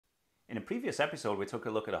In a previous episode, we took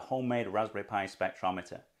a look at a homemade Raspberry Pi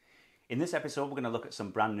spectrometer. In this episode, we're going to look at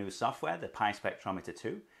some brand new software, the Pi Spectrometer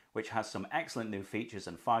 2, which has some excellent new features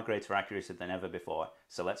and far greater accuracy than ever before.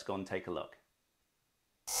 So let's go and take a look.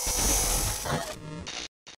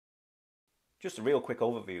 Just a real quick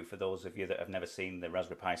overview for those of you that have never seen the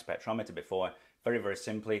Raspberry Pi spectrometer before. Very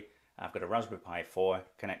simply, I've got a Raspberry Pi 4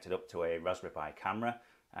 connected up to a Raspberry Pi camera.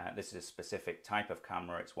 This is a specific type of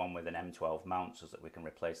camera. It's one with an M12 mount so that we can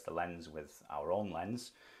replace the lens with our own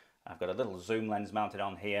lens. I've got a little zoom lens mounted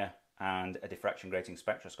on here and a diffraction grating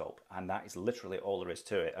spectroscope, and that is literally all there is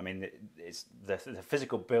to it. I mean, the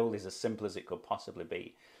physical build is as simple as it could possibly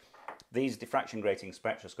be. These diffraction grating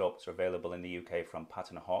spectroscopes are available in the UK from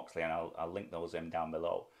Patton & Hawksley, and I'll link those in down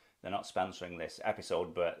below. They're not sponsoring this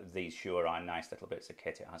episode, but these sure are nice little bits of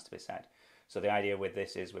kit, it has to be said. So the idea with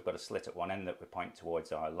this is we've got a slit at one end that we point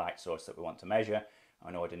towards our light source that we want to measure,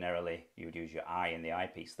 and ordinarily you would use your eye in the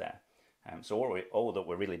eyepiece there. So all that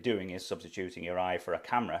we're really doing is substituting your eye for a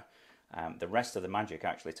camera. The rest of the magic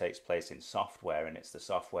actually takes place in software, and it's the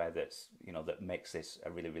software that's, that makes this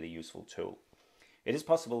a really useful tool. It is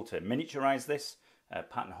possible to miniaturize this.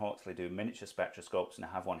 Patton & Hawksley do miniature spectroscopes, and I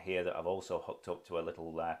have one here that I've also hooked up to a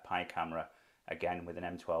little Pi camera, again with an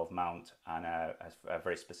M12 mount and a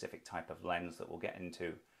very specific type of lens that we'll get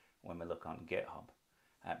into when we look on GitHub.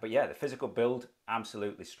 But yeah, the physical build,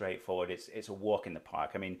 absolutely straightforward. It's a walk in the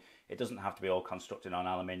park. I mean, it doesn't have to be all constructed on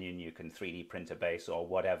aluminium. You can 3D print a base or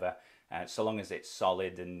whatever. So long as it's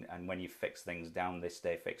solid and when you fix things down, they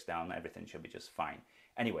stay fixed down, everything should be just fine.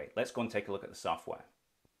 Anyway, let's go and take a look at the software.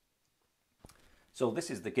 So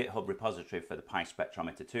this is the GitHub repository for the Pi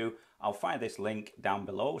Spectrometer 2. I'll fire this link down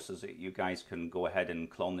below so that you guys can go ahead and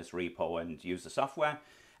clone this repo and use the software.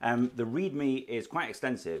 The README is quite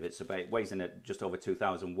extensive. It weighs in at just over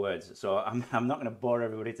 2,000 words. So I'm not going to bore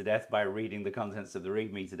everybody to death by reading the contents of the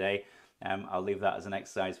README today. I'll leave that as an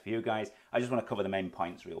exercise for you guys. I just want to cover the main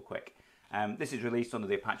points real quick. This is released under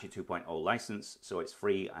the Apache 2.0 license, so it's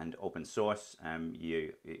free and open source. I'm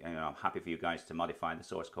happy for you guys to modify the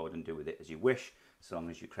source code and do with it as you wish, so long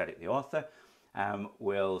as you credit the author.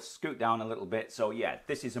 We'll scoot down a little bit. So yeah,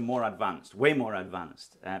 this is a more advanced, way more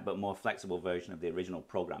advanced, but more flexible version of the original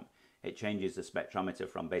program. It changes the spectrometer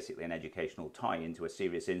from basically an educational toy into a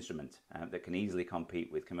serious instrument that can easily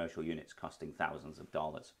compete with commercial units costing thousands of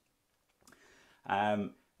dollars.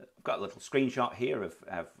 I've got a little screenshot here of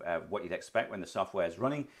what you'd expect when the software is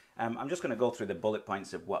running. I'm just going to go through the bullet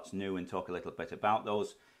points of what's new and talk a little bit about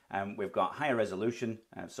those. We've got higher resolution.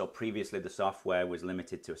 So previously the software was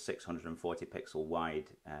limited to a 640 pixel wide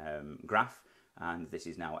graph, and this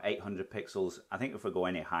is now 800 pixels. I think if we go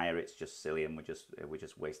any higher, it's just silly and we're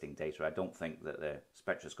just wasting data. I don't think that the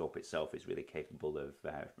spectroscope itself is really capable of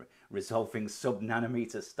resolving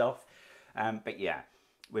sub-nanometer stuff. But yeah.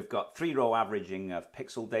 We've got 3-row averaging of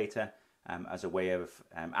pixel data as a way of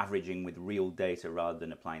averaging with real data rather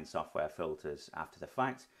than applying software filters after the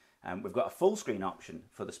fact. We've got a full screen option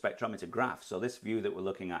for the spectrometer graph. So this view that we're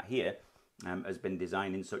looking at here has been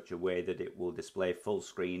designed in such a way that it will display full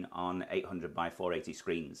screen on 800 by 480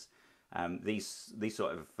 screens. These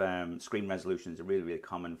sort of screen resolutions are really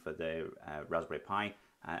common for the Raspberry Pi,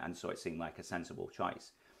 and so it seemed like a sensible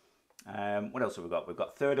choice. What else have we got? We've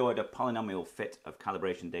got third order polynomial fit of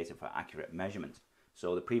calibration data for accurate measurement.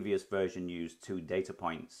 So the previous version used 2 data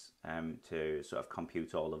points to sort of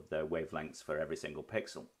compute all of the wavelengths for every single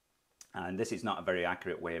pixel. And this is not a very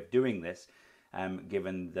accurate way of doing this,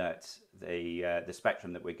 given that the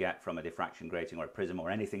spectrum that we get from a diffraction grating or a prism or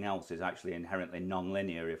anything else is actually inherently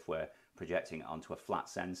non-linear if we're projecting it onto a flat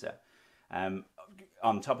sensor.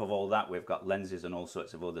 On top of all that, we've got lenses and all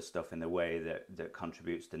sorts of other stuff in the way that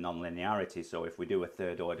contributes to non-linearity. So if we do a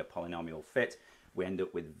third order polynomial fit, we end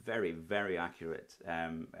up with very accurate,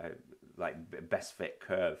 like best fit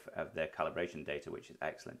curve of the calibration data, which is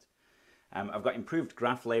excellent. I've got improved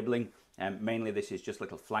graph labeling. Mainly this is just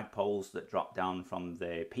little flagpoles that drop down from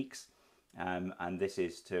the peaks. And this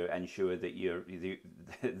is to ensure that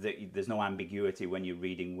there's no ambiguity when you're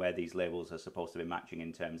reading where these labels are supposed to be matching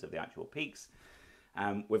in terms of the actual peaks.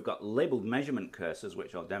 We've got labeled measurement cursors,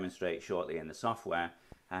 which I'll demonstrate shortly in the software.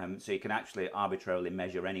 So you can actually arbitrarily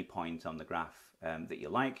measure any point on the graph that you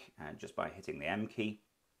like just by hitting the M key.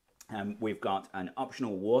 We've got an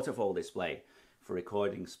optional waterfall display for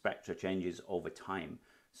recording spectra changes over time.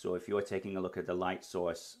 So if you're taking a look at the light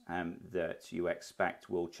source that you expect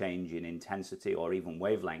will change in intensity or even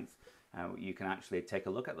wavelength, you can actually take a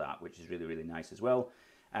look at that, which is really nice as well.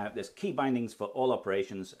 There's key bindings for all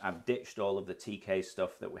operations. I've ditched all of the TK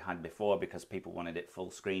stuff that we had before because people wanted it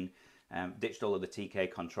full screen. Ditched all of the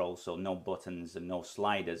TK controls, so no buttons and no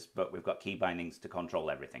sliders, but we've got key bindings to control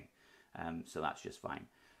everything. so that's just fine.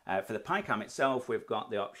 For the PiCam itself, we've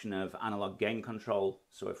got the option of analog gain control.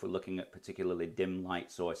 So if we're looking at particularly dim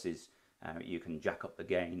light sources, you can jack up the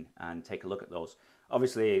gain and take a look at those.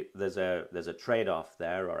 Obviously, there's a trade-off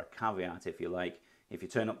there, or a caveat if you like. If you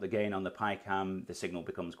turn up the gain on the PiCam, the signal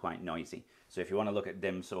becomes quite noisy. So if you want to look at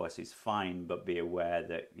dim sources, fine, but be aware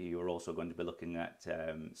that you're also going to be looking at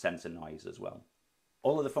sensor noise as well.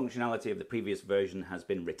 All of the functionality of the previous version has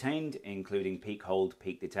been retained, including peak hold,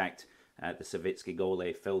 peak detect, the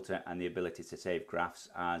Savitsky-Golay filter, and the ability to save graphs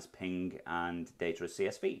as ping and data as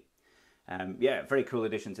CSV. Yeah, very cool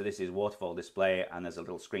addition to this is Waterfall display, and there's a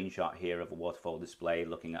little screenshot here of a Waterfall display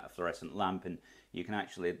looking at a fluorescent lamp, and you can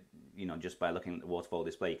actually, you know, just by looking at the Waterfall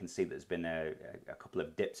display, you can see that there's been a couple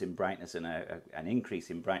of dips in brightness and an increase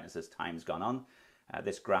in brightness as time's gone on.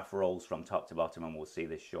 This graph rolls from top to bottom, and we'll see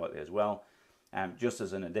this shortly as well. Just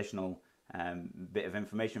as an additional bit of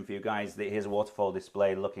information for you guys, here's a Waterfall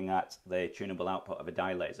display looking at the tunable output of a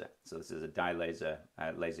dye laser. So this is a dye laser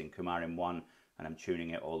lasering Coumarin 1, and I'm tuning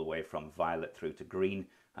it all the way from violet through to green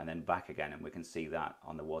and then back again, and we can see that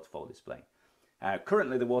on the Waterfall display.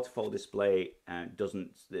 Currently the Waterfall display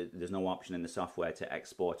there's no option in the software to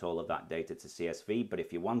export all of that data to CSV, but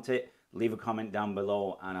if you want it, leave a comment down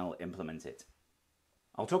below and I'll implement it.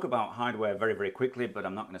 I'll talk about hardware very, very quickly, but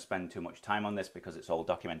I'm not going to spend too much time on this because it's all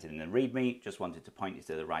documented in the README. Just wanted to point you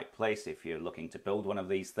to the right place if you're looking to build one of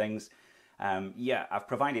these things. Yeah, I've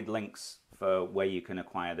provided links for where you can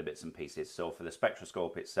acquire the bits and pieces. So for the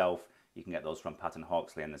Spectroscope itself, you can get those from Pat and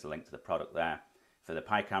Hawksley, and there's a link to the product there. For the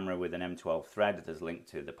Pi camera with an M12 thread, there's a link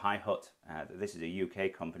to the Pi Hut. This is a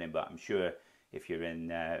UK company, but I'm sure if you're in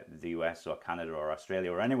the US or Canada or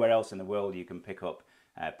Australia or anywhere else in the world, you can pick up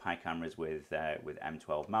Pi cameras with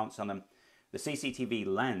M12 mounts on them. The CCTV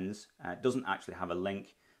lens doesn't actually have a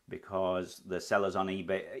link because the sellers on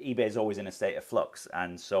eBay is always in a state of flux,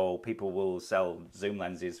 and so people will sell zoom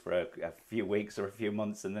lenses for a few weeks or a few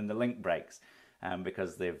months, and then the link breaks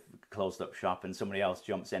because they've closed up shop and somebody else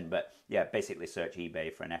jumps in. But yeah, basically search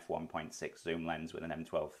eBay for an f1.6 zoom lens with an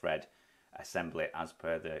M12 thread, assemble it as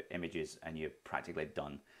per the images, and you're practically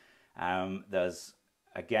done. There's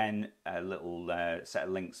again a little set of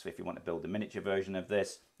links if you want to build a miniature version of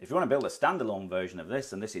this. If you want to build a standalone version of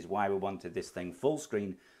this, and this is why we wanted this thing full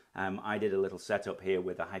screen, I did a little setup here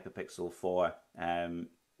with a HyperPixel 4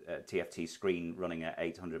 TFT screen running at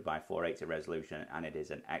 800 by 480 resolution, and it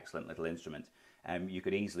is an excellent little instrument. You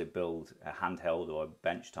could easily build a handheld or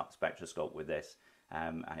benchtop spectroscope with this,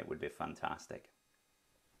 and it would be fantastic.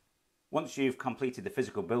 Once you've completed the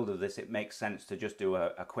physical build of this, it makes sense to just do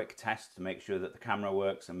a quick test to make sure that the camera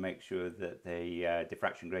works and make sure that the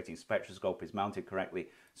diffraction grating spectroscope is mounted correctly.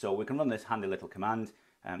 So we can run this handy little command.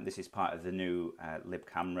 This is part of the new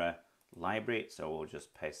libcamera library, so we'll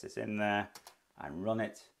just paste this in there and run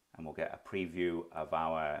it, and we'll get a preview of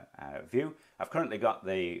our view. I've currently got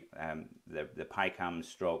the PiCam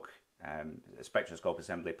stroke spectroscope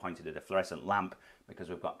assembly pointed at a fluorescent lamp because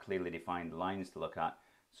we've got clearly defined lines to look at.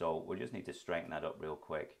 So we just need to straighten that up real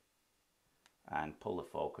quick and pull the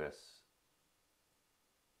focus.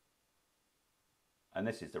 And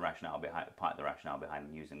this is the rationale behind, part of the rationale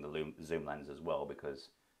behind using the zoom lens as well,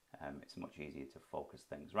 because it's much easier to focus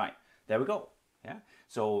things. Right, there we go. Yeah.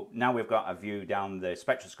 So now we've got a view down the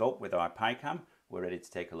spectroscope with our PiCam. We're ready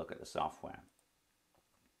to take a look at the software.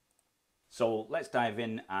 So let's dive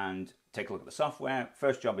in and take a look at the software.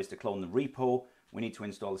 First job is to clone the repo. We need to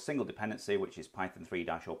install a single dependency, which is Python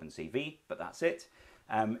 3-OpenCV, but that's it.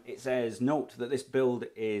 It says, note that this build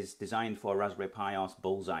is designed for Raspberry Pi OS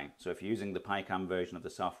Bullseye. So if you're using the PiCam version of the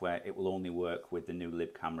software, it will only work with the new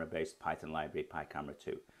libcamera-based Python library, PiCamera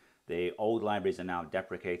 2. The old libraries are now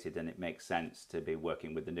deprecated, and it makes sense to be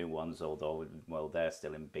working with the new ones, although, well, they're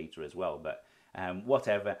still in beta as well, but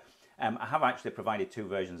whatever. I have actually provided two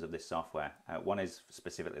versions of this software. One is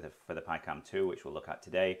specifically for the PiCam 2, which we'll look at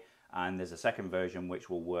today. And there's a second version which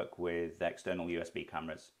will work with external USB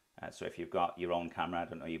cameras. So if you've got your own camera, I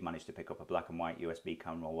don't know, you've managed to pick up a black and white USB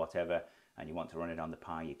camera or whatever, and you want to run it on the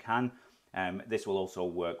Pi, you can. This will also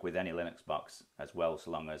work with any Linux box as well,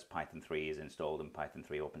 so long as Python 3 is installed and Python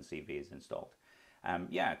 3 OpenCV is installed.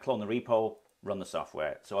 Yeah, clone the repo, run the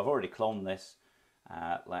software. So I've already cloned this.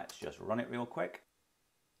 Let's just run it real quick.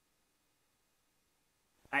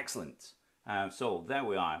 Excellent. So there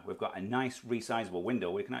we are. We've got a nice resizable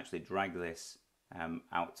window. We can actually drag this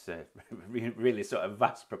out to really sort of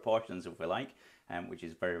vast proportions if we like, which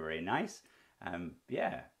is very, very nice.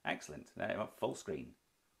 Yeah, excellent. Full screen.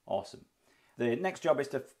 Awesome. The next job is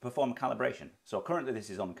to perform calibration. So currently this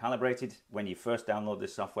is uncalibrated. When you first download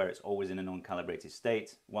this software, it's always in an uncalibrated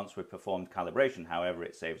state. Once we've performed calibration, however,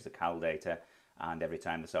 it saves the cal data and every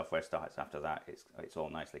time the software starts after that, it's all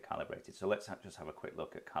nicely calibrated. So let's just have a quick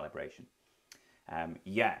look at calibration.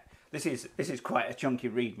 Yeah, this is quite a chunky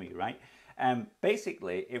readme, right?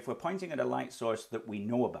 Basically, if we're pointing at a light source that we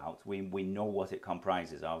know about, we know what it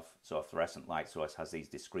comprises of. So a fluorescent light source has these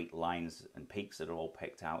discrete lines and peaks that are all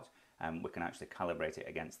picked out. We can actually calibrate it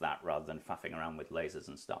against that rather than faffing around with lasers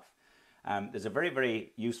and stuff. There's a very,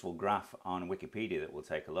 very useful graph on Wikipedia that we'll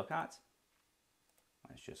take a look at.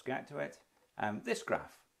 Let's just get to it. This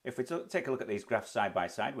graph. If we take a look at these graphs side by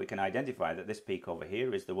side, we can identify that this peak over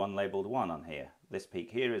here is the one labelled 1 on here. This peak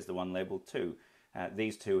here is the one labelled 2.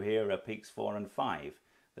 These two here are peaks 4 and 5.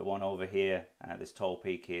 The one over here, this tall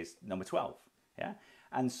peak, is number 12. Yeah?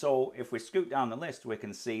 And so if we scoot down the list, we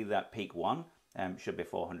can see that peak 1 should be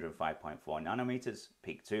 405.4 nanometers.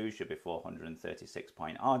 Peak 2 should be 436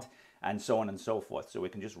 point odd, and so on and so forth. So we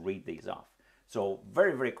can just read these off. So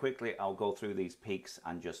very, very quickly, I'll go through these peaks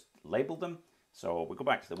and just label them. So we go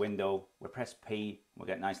back to the window, we press P, we'll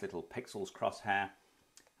get nice little pixels crosshair,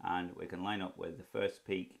 and we can line up with the first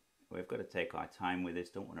peak. We've got to take our time with this,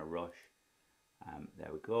 don't want to rush.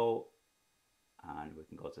 There we go, and we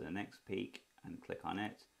can go to the next peak and click on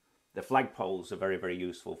it. The flagpoles are very, very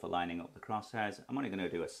useful for lining up the crosshairs. I'm only going to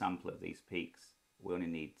do a sample of these peaks. We only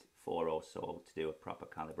need 4 or so to do a proper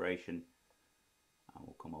calibration. And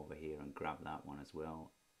we'll come over here and grab that one as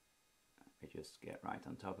well. We just get right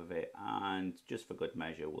on top of it, and just for good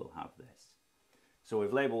measure we'll have this. So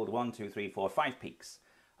we've labelled 1, 2, 3, 4, 5 peaks,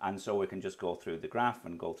 and so we can just go through the graph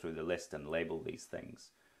and go through the list and label these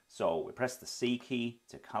things. So we press the C key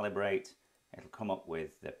to calibrate. It'll come up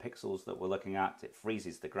with the pixels that we're looking at. It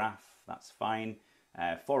freezes the graph, that's fine.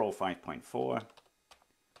 405.4,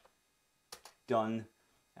 done.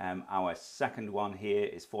 Our second one here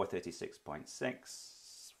is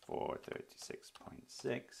 436.6,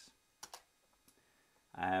 436.6.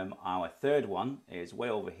 Our third one is way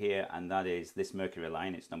over here, and that is this Mercury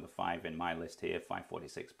line. It's number 5 in my list here,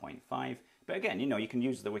 546.5. But again, you know, you can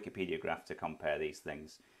use the Wikipedia graph to compare these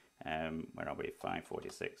things. Where are we?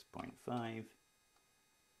 546.5.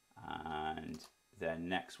 And the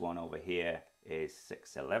next one over here is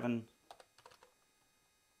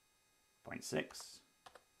 611.6.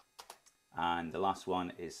 And the last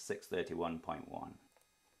one is 631.1.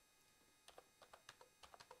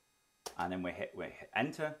 And then we hit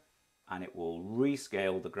enter, and it will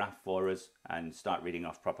rescale the graph for us and start reading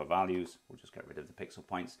off proper values. We'll just get rid of the pixel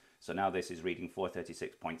points. So now this is reading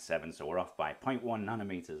 436.7, so we're off by 0.1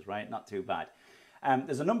 nanometers, right? Not too bad.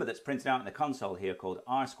 There's a number that's printed out in the console here called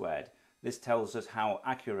R squared. This tells us how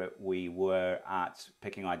accurate we were at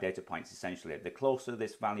picking our data points, essentially. The closer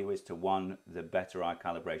this value is to 1, the better our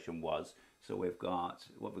calibration was. So we've got,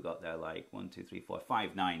 what we've got there, like 1, 2, 3, 4,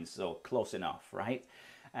 5 nines, so close enough, right?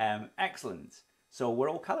 Excellent. So we're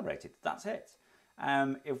all calibrated. That's it.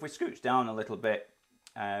 If we scooch down a little bit,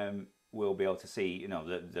 we'll be able to see, you know,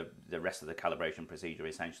 the rest of the calibration procedure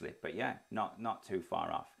essentially. But yeah, not too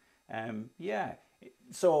far off. Yeah.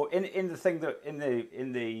 So in the thing that in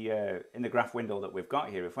the graph window that we've got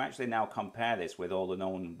here, if we actually now compare this with all the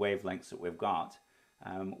known wavelengths that we've got,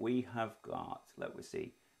 we have got, let me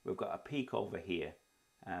see, we've got a peak over here.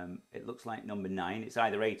 It looks like number 9. It's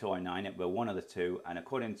either 8 or 9. It will be one of the two. And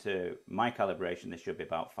according to my calibration, this should be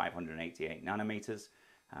about 588 nanometers.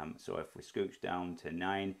 So if we scooch down to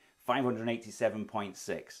 9,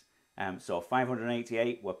 587.6. So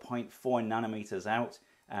 588, we're 0.4 nanometers out.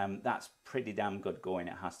 That's pretty damn good going,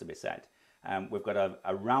 it has to be said. We've got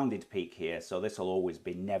a rounded peak here, so this will always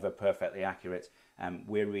be never perfectly accurate.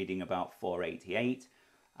 We're reading about 488.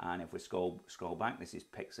 And if we scroll back, this is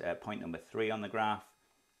point number 3 on the graph.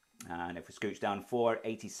 And if we scooch down,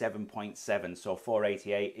 487.7, so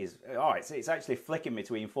 488 is, oh, it's actually flicking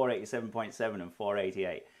between 487.7 and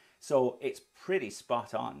 488. So it's pretty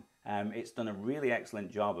spot on. It's done a really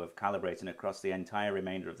excellent job of calibrating across the entire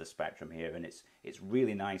remainder of the spectrum here, and it's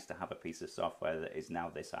really nice to have a piece of software that is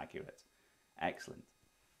now this accurate. Excellent.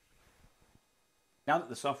 Now that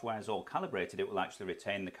the software is all calibrated, it will actually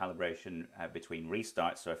retain the calibration between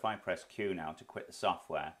restarts. So if I press Q now to quit the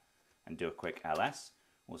software and do a quick ls,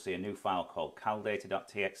 we'll see a new file called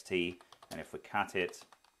caldata.txt, and if we cat it,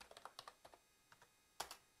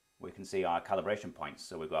 we can see our calibration points.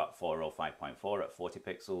 So we've got 405.4 at 40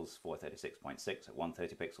 pixels, 436.6 at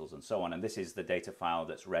 130 pixels, and so on. And this is the data file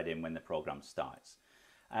that's read in when the program starts.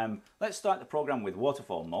 Let's start the program with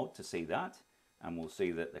waterfall mode to see that, and we'll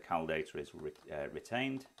see that the cal data is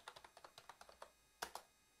retained.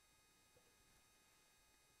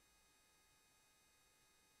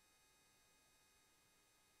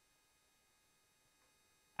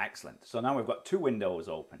 Excellent. So now we've got two windows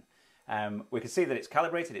open. We can see that it's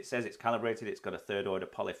calibrated. It says it's calibrated. It's got a third order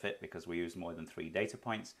polyfit because we use more than 3 data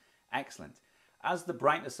points. Excellent. As the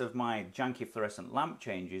brightness of my janky fluorescent lamp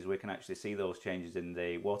changes, we can actually see those changes in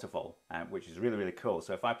the waterfall, which is really, really cool.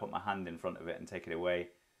 So if I put my hand in front of it and take it away,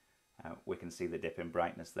 we can see the dip in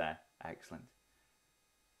brightness there. Excellent.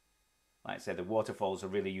 Like I said, the waterfall is a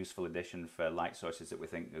really useful addition for light sources that we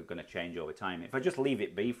think are going to change over time. If I just leave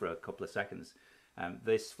it be for a couple of seconds,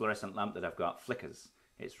 this fluorescent lamp that I've got flickers.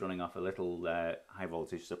 It's running off a little high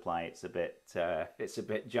voltage supply. It's a bit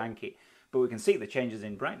janky. But we can see the changes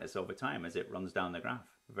in brightness over time as it runs down the graph.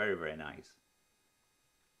 Very, very nice.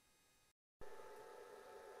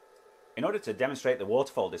 In order to demonstrate the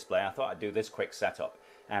waterfall display, I thought I'd do this quick setup.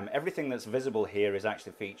 Everything that's visible here is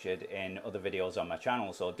actually featured in other videos on my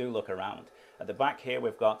channel, so do look around. At the back here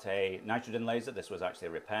we've got a nitrogen laser. This was actually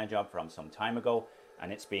a repair job from some time ago,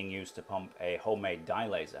 and it's being used to pump a homemade dye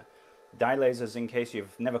laser. Dye lasers, in case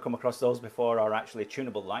you've never come across those before, are actually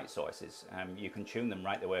tunable light sources. You can tune them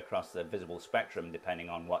right the way across the visible spectrum depending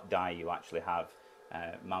on what dye you actually have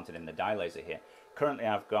mounted in the dye laser here. Currently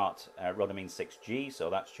I've got rhodamine 6G, so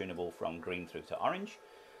that's tunable from green through to orange.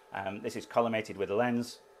 This is collimated with a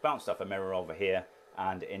lens, bounced off a mirror over here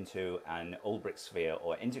and into an Ulbrich sphere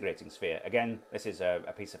or integrating sphere. Again, this is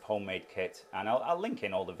a piece of homemade kit, and I'll link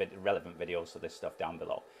in all the relevant videos for this stuff down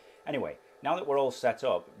below. Anyway, now that we're all set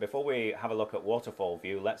up, before we have a look at waterfall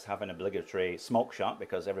view, let's have an obligatory smoke shot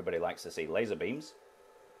because everybody likes to see laser beams.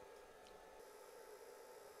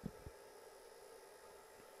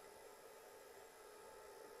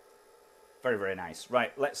 Very, very nice.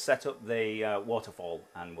 Right, let's set up the waterfall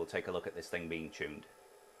and we'll take a look at this thing being tuned.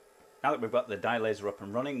 Now that we've got the dye laser up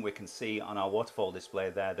and running, we can see on our waterfall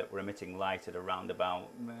display there that we're emitting light at around about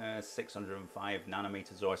 605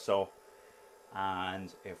 nanometers or so.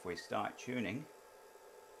 And if we start tuning,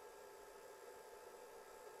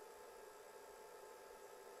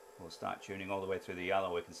 we'll start tuning all the way through the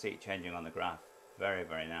yellow. We can see it changing on the graph. Very,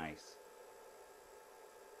 very nice.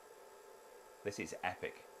 This is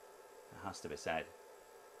epic, it has to be said.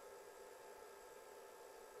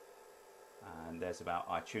 And there's about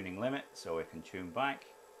our tuning limit, so we can tune back.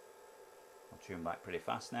 I'll tune back pretty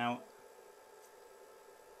fast now.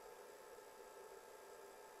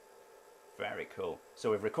 Very cool. So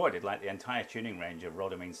we've recorded like the entire tuning range of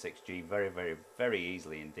rhodamine 6G very, very, very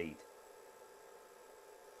easily indeed.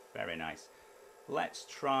 Very nice. Let's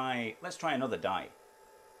try another dye.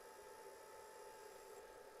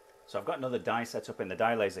 So I've got another dye set up in the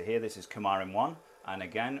dye laser here. This is Kumarin 1, and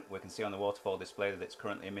again we can see on the waterfall display that it's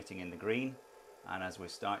currently emitting in the green, and as we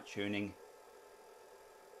start tuning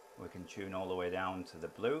we can tune all the way down to the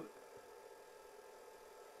blue.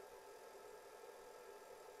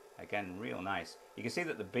 Again, real nice. You can see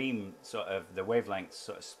that the beam, the wavelengths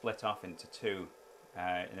sort of split off into two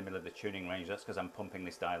in the middle of the tuning range. That's because I'm pumping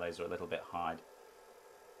this dye laser a little bit hard.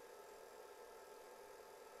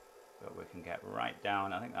 But we can get right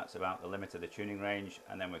down. I think that's about the limit of the tuning range,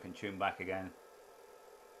 and then we can tune back again.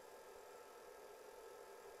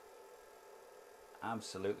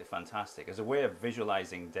 Absolutely fantastic. As a way of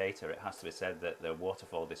visualizing data, it has to be said that the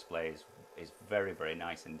waterfall display is very, very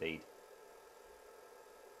nice indeed.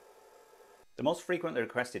 The most frequently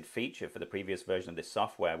requested feature for the previous version of this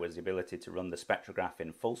software was the ability to run the spectrograph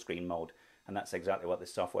in full screen mode, and that's exactly what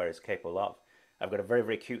this software is capable of. I've got a very,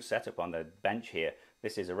 very cute setup on the bench here.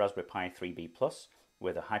 This is a Raspberry Pi 3B Plus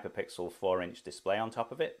with a HyperPixel 4-inch display on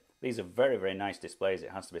top of it. These are very, very nice displays,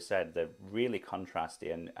 it has to be said. They're really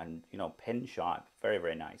contrasty and you know, pin sharp. Very,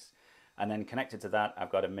 very nice. And then connected to that,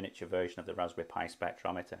 I've got a miniature version of the Raspberry Pi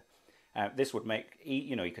Spectrometer. This would make,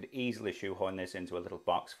 you could easily shoehorn this into a little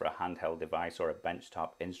box for a handheld device or a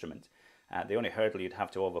benchtop instrument. The only hurdle you'd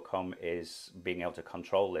have to overcome is being able to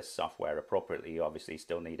control this software appropriately. You obviously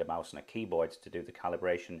still need a mouse and a keyboard to do the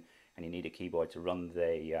calibration, and you need a keyboard to run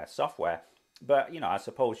the software. But, I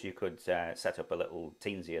suppose you could set up a little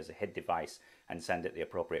teensy as a HID device and send it the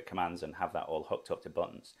appropriate commands and have that all hooked up to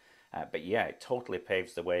buttons. But yeah, it totally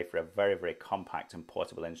paves the way for a very, very compact and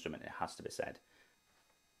portable instrument, it has to be said.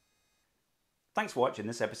 Thanks for watching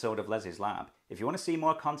this episode of Leslie's Lab. If you want to see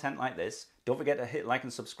more content like this, don't forget to hit like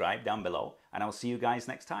and subscribe down below, and I'll see you guys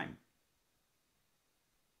next time.